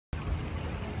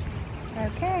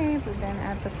Okay, we've been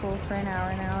at the pool for an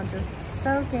hour now, just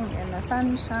soaking in the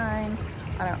sunshine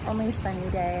on our only sunny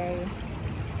day.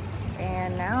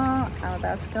 And now I'm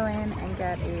about to go in and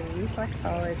get a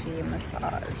reflexology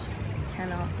massage.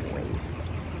 Cannot wait.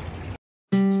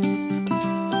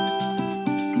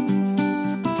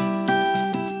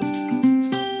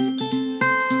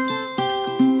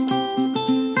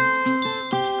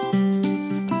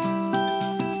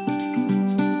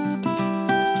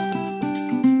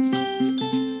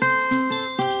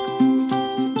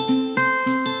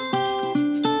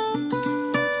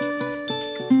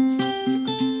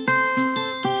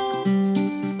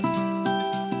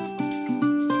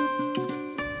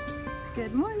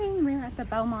 Good morning, we're at the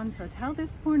Belmond Hotel this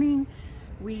morning.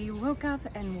 We woke up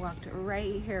and walked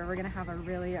right here. We're gonna have a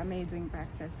really amazing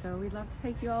breakfast, so we'd love to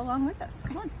take you all along with us.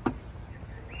 Come on.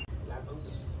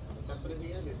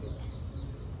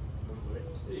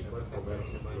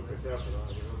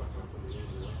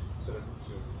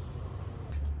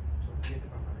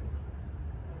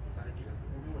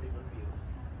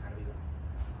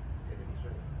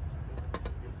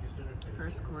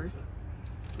 First course,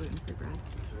 gluten-free bread.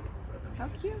 How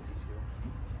cute.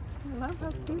 I love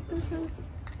how cute this is.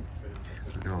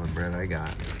 Look at all the bread I got.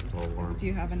 It's all warm. Do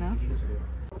you have enough?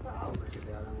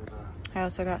 I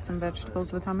also got some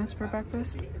vegetables with hummus for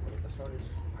breakfast.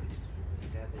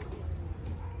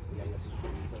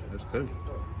 That's good.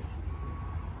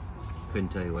 Couldn't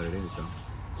tell you what it is, though.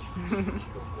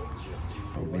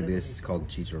 Oh, maybe this is called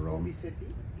chicharron.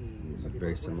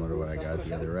 Very similar to what I got at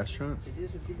the other restaurant.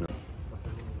 No.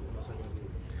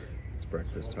 It's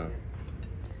breakfast, huh?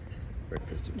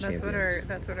 Breakfast of champions.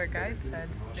 That's what our guide said.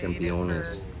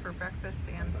 Championes. For breakfast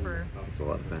and for That's a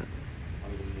lot of fat.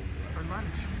 lunch.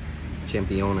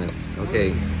 Championes.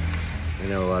 Okay. I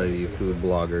know a lot of you food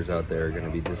bloggers out there are going to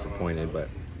be disappointed, but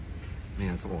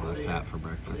man, it's a lot of fat for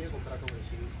breakfast.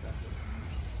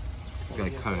 You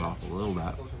gotta cut it off a little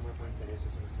bit.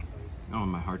 Oh,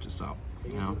 my heart just stopped.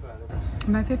 You know?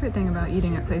 My favorite thing about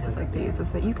eating at places like these is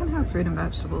that you can have fruit and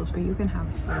vegetables, but you can have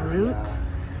fruit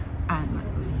and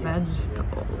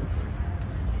vegetables.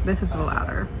 This is the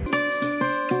latter.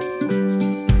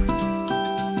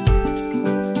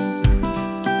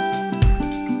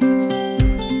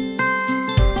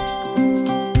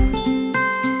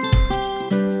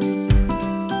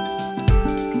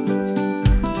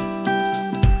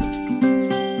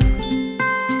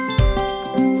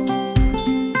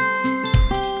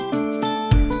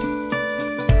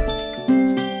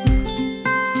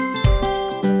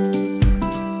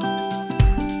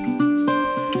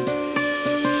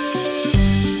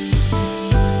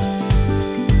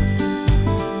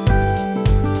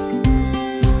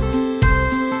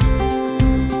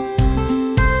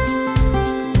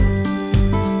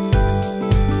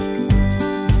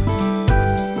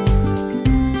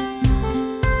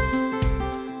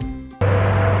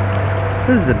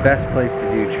 This is the best place to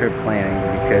do trip planning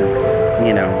because,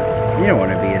 you know, you don't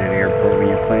want to be at an airport when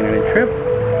you're planning a trip.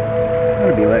 You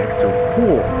want to be next to a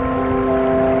pool.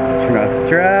 You're not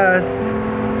stressed.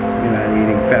 You're not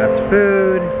eating fast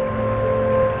food.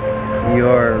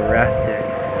 You're rested.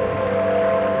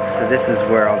 So this is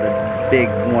where all the big,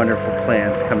 wonderful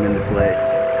plans come into place.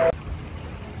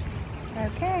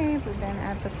 Okay, we've been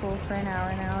at the pool for an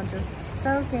hour now, just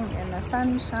soaking in the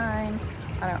sunshine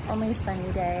on our only sunny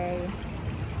day.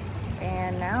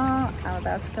 And now I'm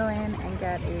about to go in and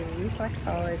get a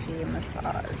reflexology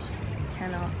massage.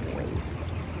 Cannot wait.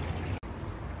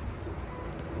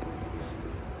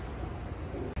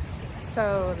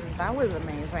 So that was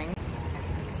amazing.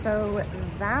 So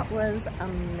that was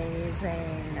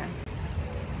amazing.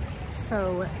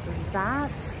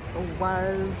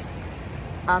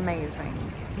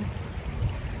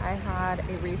 I had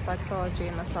a reflexology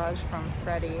massage from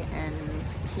Freddie, and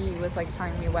he was like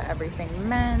telling me what everything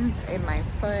meant in my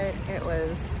foot. It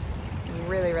was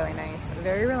really, really nice,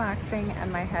 very relaxing,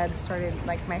 and my head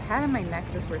and my neck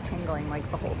just were tingling like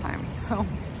the whole time. So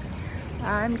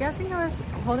I'm guessing I was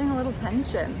holding a little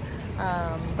tension,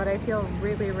 but I feel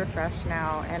really refreshed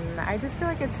now, and I just feel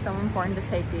like it's so important to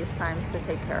take these times to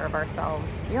take care of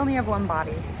ourselves. You only have one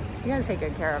body. You gotta take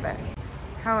good care of it.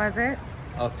 How was it?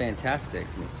 Oh, fantastic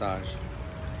massage.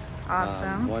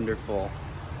 Awesome. Wonderful.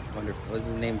 Wonderful. What's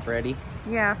his name, Freddie?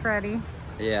 Yeah, Freddie.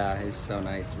 Yeah, it was so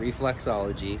nice.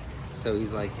 Reflexology. So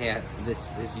he's like, hey, this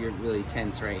you're really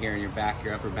tense right here in your back,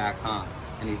 your upper back, huh?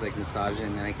 And he's like massaging,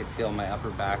 and I could feel my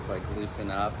upper back like loosen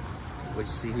up, which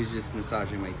he was just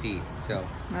massaging my feet. So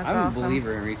That's I'm awesome. a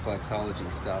believer in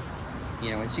reflexology stuff.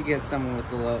 You know, once you get someone with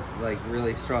the like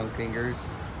really strong fingers,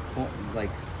 like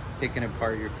picking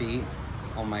apart your feet,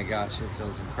 oh my gosh, it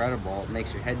feels incredible. It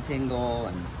makes your head tingle,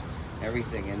 and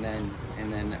everything. And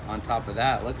then on top of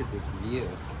that, look at this view.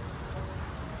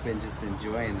 Been just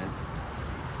enjoying this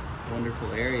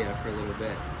wonderful area for a little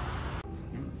bit.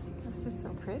 It's just so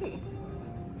pretty.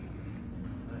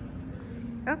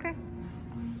 Okay.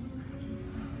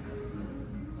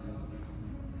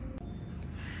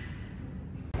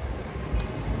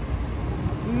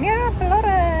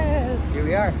 Miraflores! Here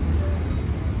we are.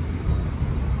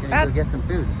 Gonna go get some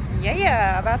food.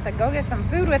 Yeah, about to go get some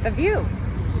food with a view.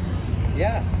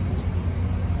 Yeah.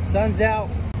 Sun's out.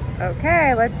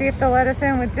 Okay, let's see if they'll let us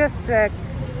in with just the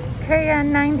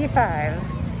KN95.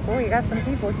 Oh, you got some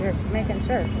people here making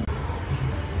sure.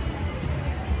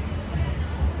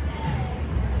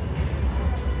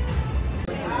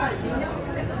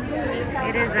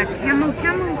 It is a camel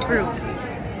fruit.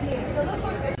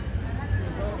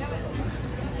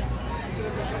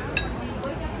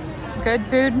 Good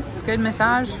food, good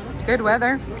massage, good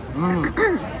weather. I'm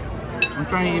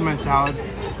trying to eat my salad,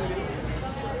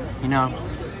 you know,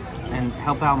 and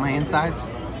help out my insides.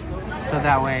 So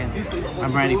that way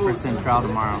I'm ready for Central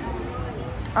tomorrow.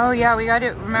 Oh yeah, we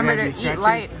gotta remember to eat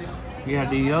light. You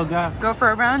gotta do yoga. Go for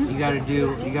a run. You gotta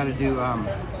do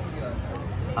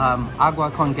agua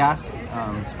con gas,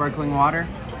 sparkling water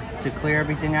to clear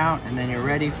everything out, and then you're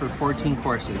ready for 14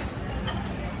 courses.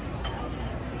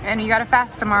 And you gotta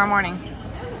fast tomorrow morning.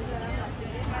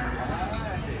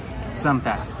 Some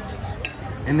fast.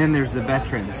 And then there's the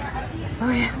veterans. Oh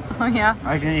yeah, oh yeah.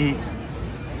 I can eat.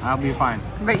 I'll be fine.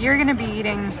 But you're gonna be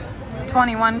eating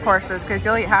 21 courses because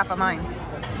you'll eat half of mine.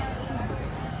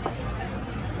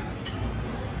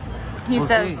 He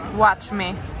says, see. Watch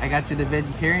me. I got you the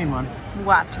vegetarian one.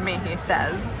 Watch me, he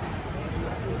says.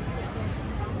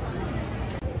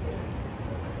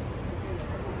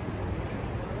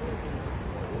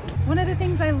 One of the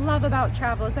things I love about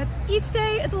travel is that each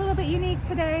day is a little bit unique.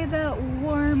 Today, the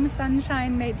warm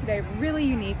sunshine made today really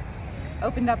unique.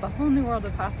 Opened up a whole new world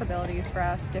of possibilities for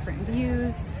us, different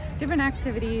views, different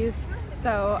activities.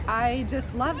 So I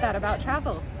just love that about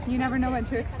travel. You never know what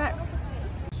to expect.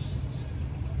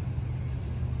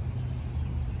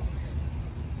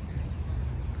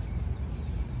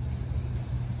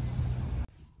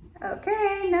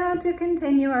 Okay, now to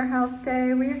continue our health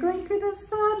day, we are going to the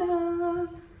sauna.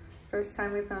 First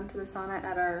time we've gone to the sauna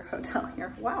at our hotel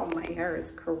here. Wow, my hair is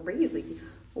crazy.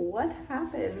 What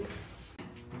happened?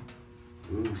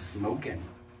 Ooh, smoking.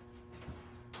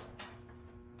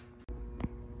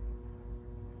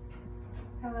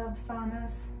 I love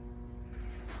saunas.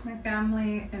 My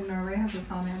family in Norway has a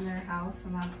sauna in their house,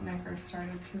 and that's when I first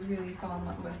started to really fall in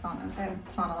love with saunas. I had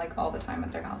sauna like all the time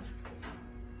at their house.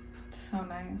 It's so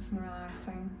nice and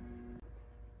relaxing.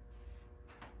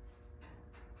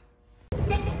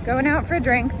 Going out for a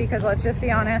drink because let's just be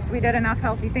honest, we did enough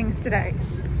healthy things today.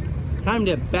 Time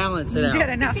to balance it out. We did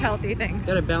enough healthy things.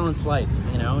 Gotta balance life,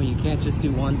 you know? You can't just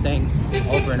do one thing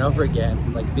over and over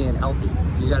again, like being healthy.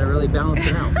 You gotta really balance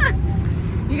it out.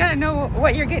 You gotta know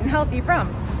what you're getting healthy from.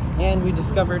 And we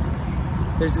discovered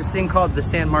there's this thing called the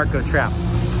San Marco Trap.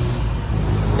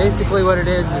 Basically what it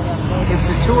is it's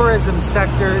the tourism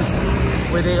sectors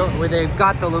where they've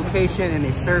got the location and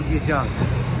they serve you junk.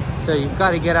 So you've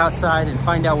got to get outside and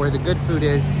find out where the good food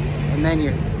is, and then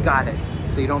you got it.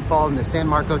 So you don't fall in the San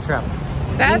Marco Trap.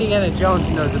 Indiana Jones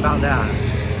knows about that.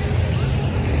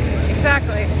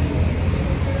 Exactly.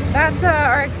 That's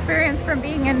our experience from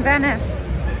being in Venice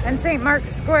and St.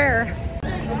 Mark's Square.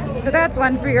 So that's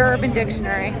one for your Urban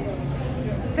Dictionary.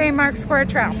 St. Mark's Square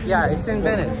Trap. Yeah, it's in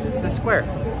Venice. It's the square.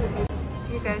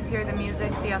 Do you guys hear the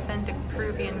music, the authentic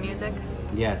Peruvian music?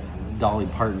 Yes, it's Dolly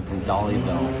Parton from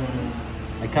Dollyville.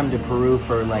 I come to Peru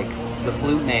for like the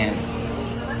flute man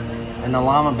and the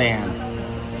llama band.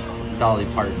 Dolly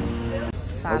Parton.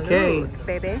 Salud, okay,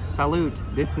 baby. Salute.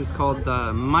 This is called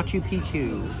Machu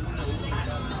Picchu.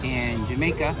 In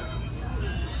Jamaica,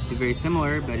 it'd be very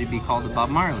similar, but it'd be called the Bob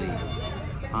Marley.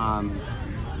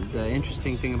 The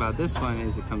interesting thing about this one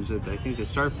is it comes with, I think, the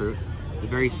star fruit, the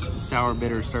very sour,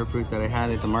 bitter star fruit that I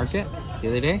had at the market the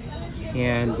other day,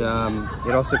 and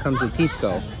it also comes with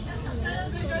pisco.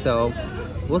 So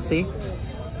we'll see,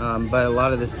 but a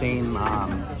lot of the same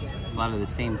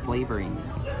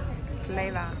flavorings.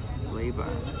 Flavor.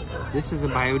 This is a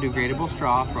biodegradable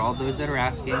straw for all those that are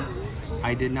asking.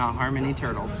 I did not harm any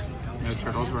turtles. No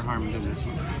turtles were harmed in this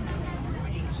one.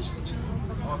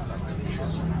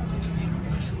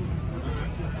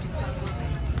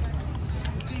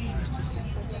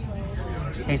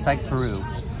 Tastes like Peru.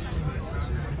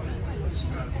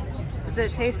 Does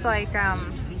it taste like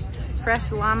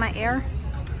fresh llama air?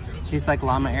 Tastes like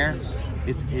llama air.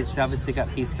 It's obviously got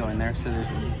pisco in there, so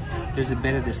there's a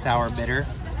bit of the sour bitter.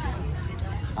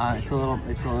 It's a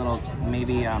little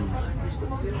maybe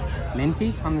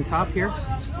minty on the top here.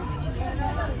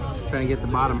 Trying to get the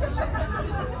bottom.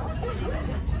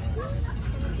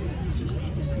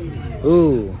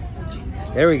 Ooh,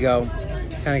 there we go.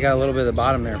 Kind of got a little bit of the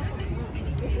bottom there.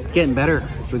 It's getting better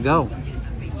as we go.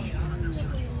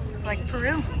 Just like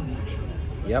Peru.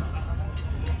 Yep.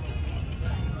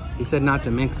 He said not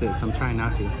to mix it, so I'm trying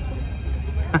not to.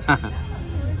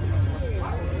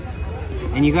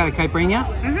 And you got a caipirinha?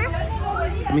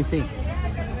 Mm-hmm. Let me see.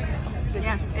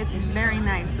 Yes, it's very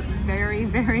nice. Very,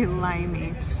 very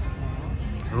limey.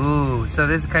 Ooh, so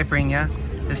this is caipirinha.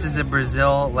 This is a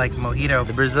Brazil, like, mojito.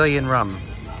 The Brazilian rum.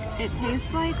 It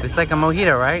tastes like... It's like a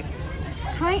mojito, right?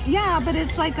 Yeah, but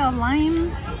it's like a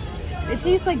lime... It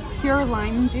tastes like pure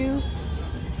lime juice.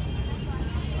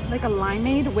 Like a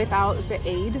limeade without the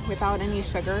aid, without any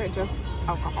sugar, just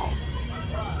alcohol.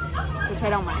 Which I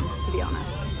don't mind, to be honest.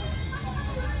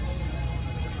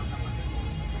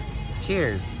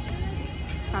 Cheers.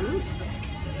 Salud.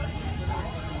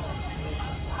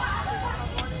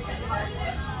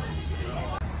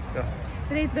 Go.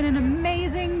 Today's been an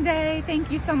amazing day.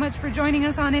 Thank you so much for joining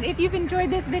us on it. If you've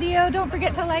enjoyed this video, don't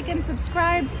forget to like and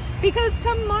subscribe, because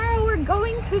tomorrow we're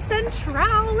going to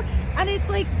Central and it's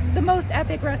like the most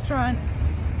epic restaurant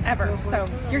ever. So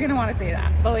you're gonna want to see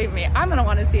that. Believe me, I'm gonna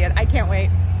want to see it. I can't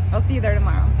wait. I'll see you there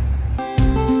tomorrow.